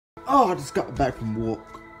Oh, I just got back from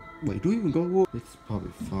work. Wait, do we even go to work? It's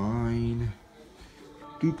probably fine.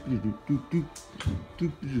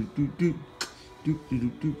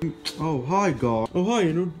 Oh, hi, God. Oh, hi,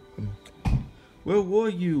 Andrew. Where were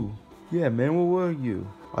you? Yeah, man, where were you?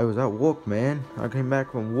 I was at work, man. I came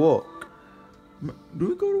back from work. Do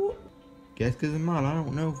we go to work? Guess because of mine. I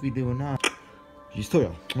don't know if we do or not. You still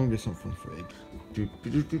got. I'm gonna get something from Fred.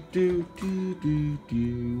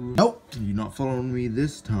 Nope, you're not following me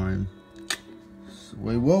this time. So,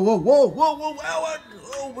 wait, whoa!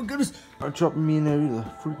 Oh my goodness! I'm dropping me in there either.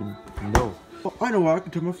 Freaking no. Oh, I know why I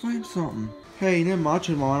can tell my friend something. Hey, never mind. I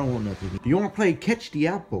don't want nothing. Do you want to play Catch the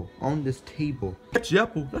Apple on this table? Catch the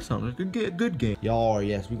Apple? That sounds like a good game. Y'all,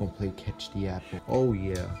 yes, we're gonna play Catch the Apple. Oh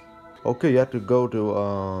yeah. Okay, you have to go to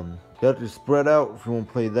you have to spread out if you want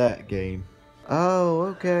to play that game. Oh,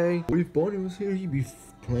 okay. Well, if Bonnie was here, he'd be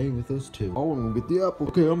playing with us too. Oh, I'm gonna get the apple.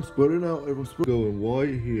 Okay, I'm spreading out. Everyone's going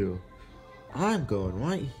right here. I'm going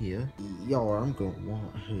right here. Y'all, I'm going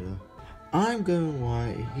right here. I'm going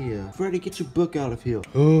right here. Freddy, get your book out of here.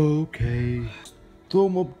 Okay. Throw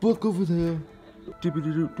my book over there.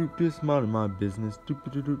 Doop-a-doop-doop. This not my business.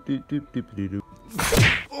 Doop-a-doop-doop-doop-doop-doop.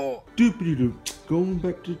 Oh, doop-a-doop. Going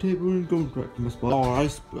back to the table and going back to my spot.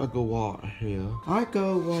 Alright, I go right here. I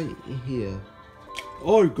go right here.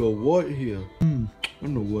 I go right here. I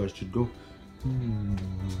don't know where I should go.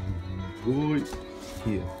 Right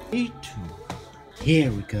here. Me too.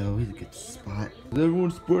 Here we go. Here's a good spot. Is everyone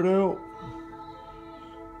spread out?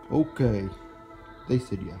 Okay. They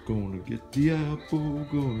said yeah. Gonna get the apple.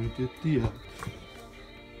 Gonna get the apple.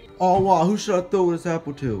 Oh wow, who should I throw this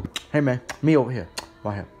apple to? Hey man, me over here.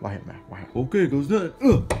 Right here, man. Right here. Okay, goes that.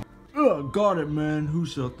 Got it, man. Who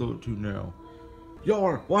should I throw it to now?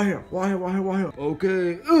 Y'all, right here.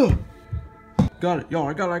 Okay. Got it. Y'all,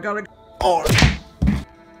 I got it. Oh.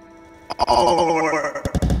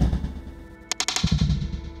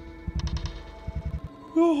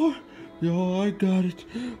 Yo, I got it.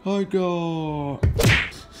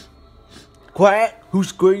 Quack. Who's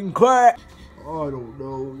screaming quack? I don't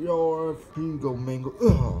know. Yo, here you go,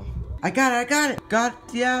 Mango. I got it. Got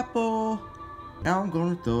the apple. Now I'm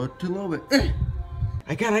gonna throw it to Lobit.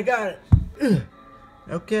 I got it.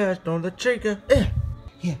 Okay, I throw the trigger.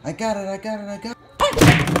 Yeah, I got it.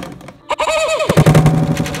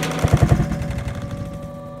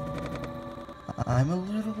 I'm a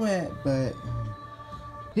little wet, but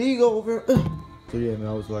here you go over. So yeah, man,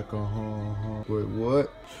 I was like, wait, what?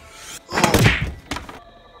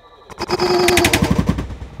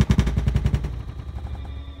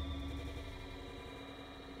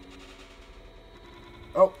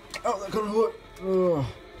 Oh, that kind of hurt.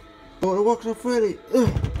 Oh, it works on Freddy.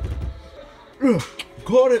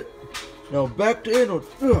 Got it. Now back to inward.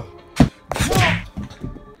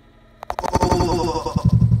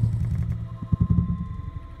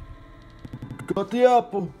 Got the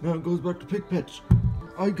apple. Now it goes back to Pig Patch.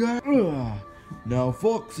 I got it. Now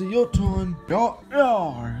Foxy, your turn.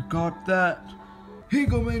 Yeah, got that. Here you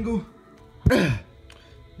go, Mango.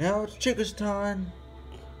 Now it's Chicka's turn.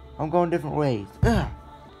 I'm going different ways.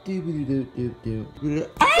 Ew,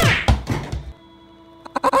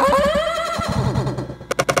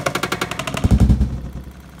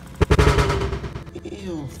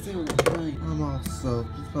 feel the pain. I'm all soaked.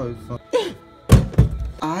 It's probably fun.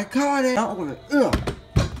 I caught it.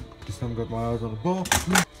 This time I got my eyes on the ball.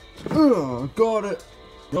 Got it.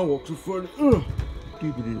 Now walk to Freddy.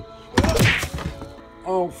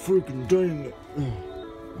 Oh, freaking dang it.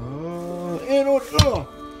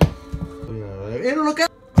 And look out.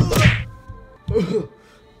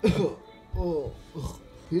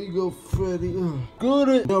 Here you go, Freddy. Got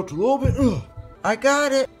it. Now to a little bit. I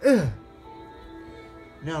got it.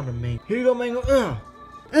 Now to Mango. Here you go, Mango.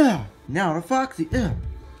 Now to Foxy.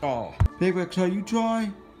 Oh. Payback's how you try?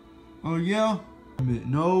 Oh, yeah?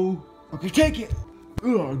 No. Okay, take it.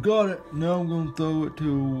 I got it. Now I'm gonna throw it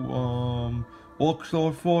to,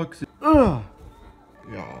 Rockstar Foxy. Yeah.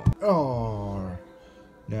 Oh.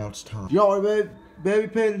 Now it's time. Y'all, baby,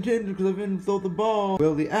 paying attention because I've been throw the ball.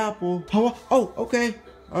 Well, the apple. Oh, okay.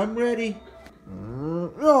 I'm ready.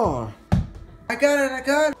 I got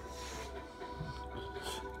it.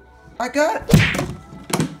 I got it.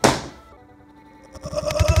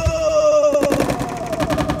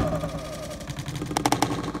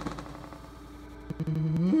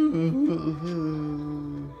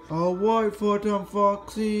 I'll wait for them,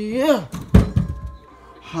 Foxy. Yeah.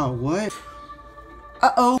 How what?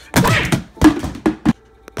 Uh-oh.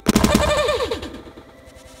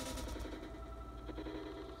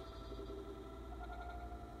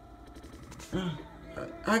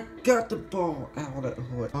 I got the ball out of the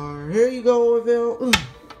hood. Here you go, Orville.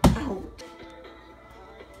 Ow.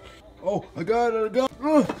 Oh, I got it.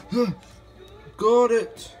 Got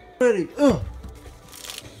it. Ready.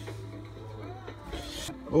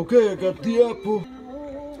 Okay, I got the apple.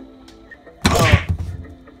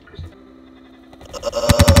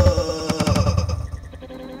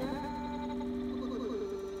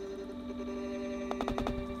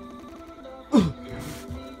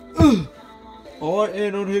 Alright,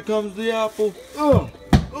 and here comes the apple. I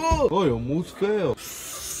almost fell.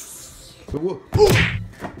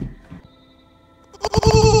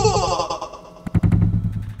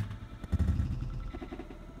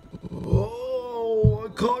 Oh, I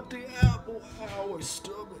caught the apple. Ow, my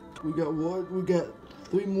stomach. We got what? We got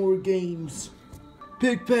 3 more games.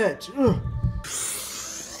 Pig patch.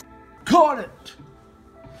 Caught it.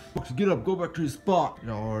 Get up, go back to your spot.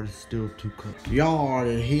 Yard is still too cut. Yard,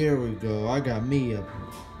 here we go. I got me a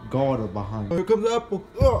garter behind me. Here comes the apple.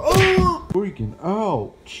 Freaking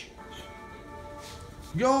ouch.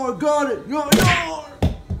 Yard, got it. Yard.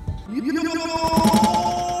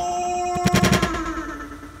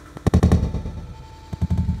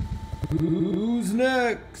 Who's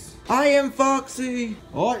next? I am Foxy.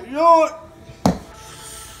 Alright, Yard.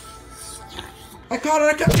 I caught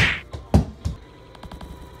it.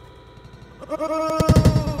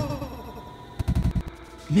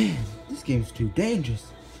 Man, this game's too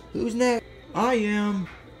dangerous. Who's next? I am.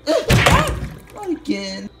 Not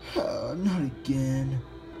again. Not again.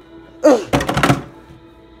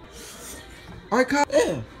 I caught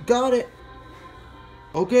it. Got it.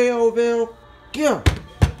 Okay, Orville. Get.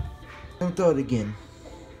 Don't throw it again.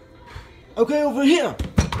 Okay, over here.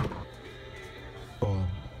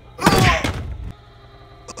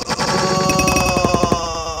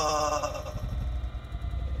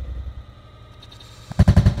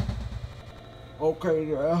 Okay,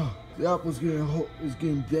 the apple's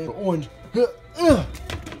getting damn orange. I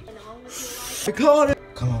caught it.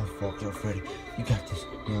 Come on, Fox, you're Freddy. You got this.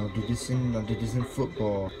 You know, I did this in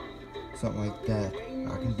football, something like that.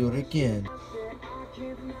 I can do it again.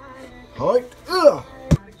 Alright,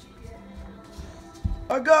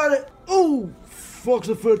 I got it. Oh, Fox,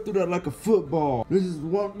 I fell through that like a football.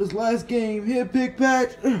 This last game here, Pig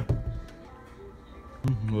Patch.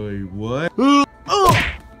 Wait, what?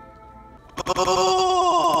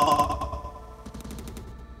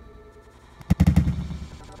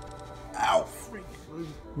 Ow, freak.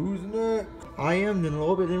 Who's next? I am, then a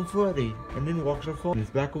little bit in Freddy, and then walks our phone. It's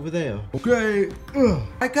back over there. Okay.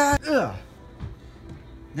 I got.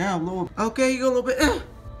 Now, Lord. Okay, you go a little bit.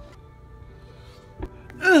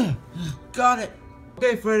 Got it.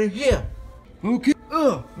 Okay, Freddy, here. Okay.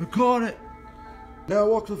 I caught it. Now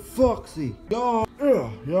walk to Foxy. Y'all,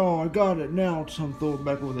 I got it now. I'm throwing it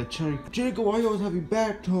back over the Chico. Chico, why you always have your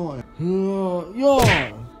back to it? Y'all.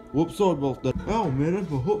 Whoops, sorry about that. Oh man, I'm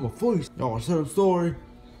gonna hurt my face. Y'all, I said I'm sorry.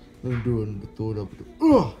 Let me do it and throw it up.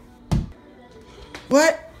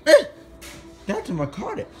 What? That's him, I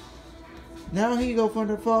caught it. Now here you go for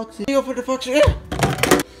the Foxy. Here you go for the Foxy.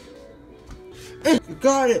 You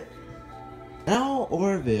got it. Now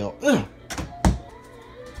Orville.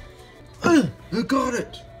 I got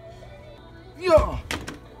it! Yeah!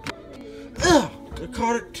 I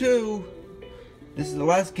caught it too! This is the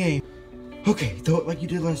last game. Okay, throw it like you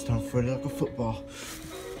did last time, Freddy, like a football.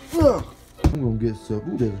 I'm gonna get some.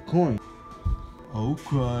 Ooh, there's a coin. Oh,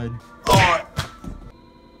 crud.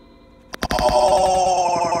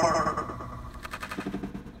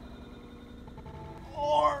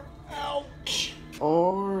 Ouch!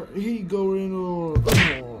 Or he go in or.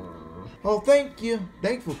 Oh, thank you.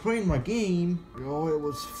 Thanks for playing my game. Oh, it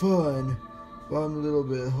was fun. But I'm a little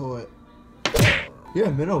bit hot.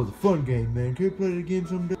 Yeah, man, that was a fun game, man. Can you play it again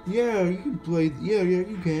someday? Yeah, you can play. Yeah,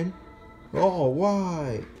 you can. Oh,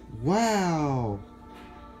 why? Wow.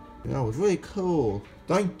 That was really cool.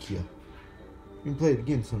 Thank you. You can play it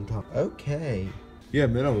again sometime. Okay. Yeah,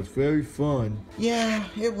 man, that was very fun. Yeah,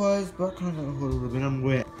 it was, but I kind of got a little bit. I'm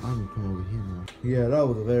wet. I'm gonna come over here now. Yeah, that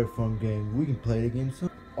was a very fun game. We can play it again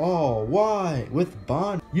soon. Oh, why? With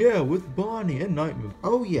Bonnie. Yeah, with Bonnie and Nightmare.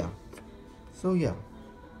 Oh, yeah. So, yeah.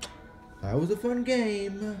 That was a fun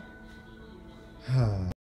game.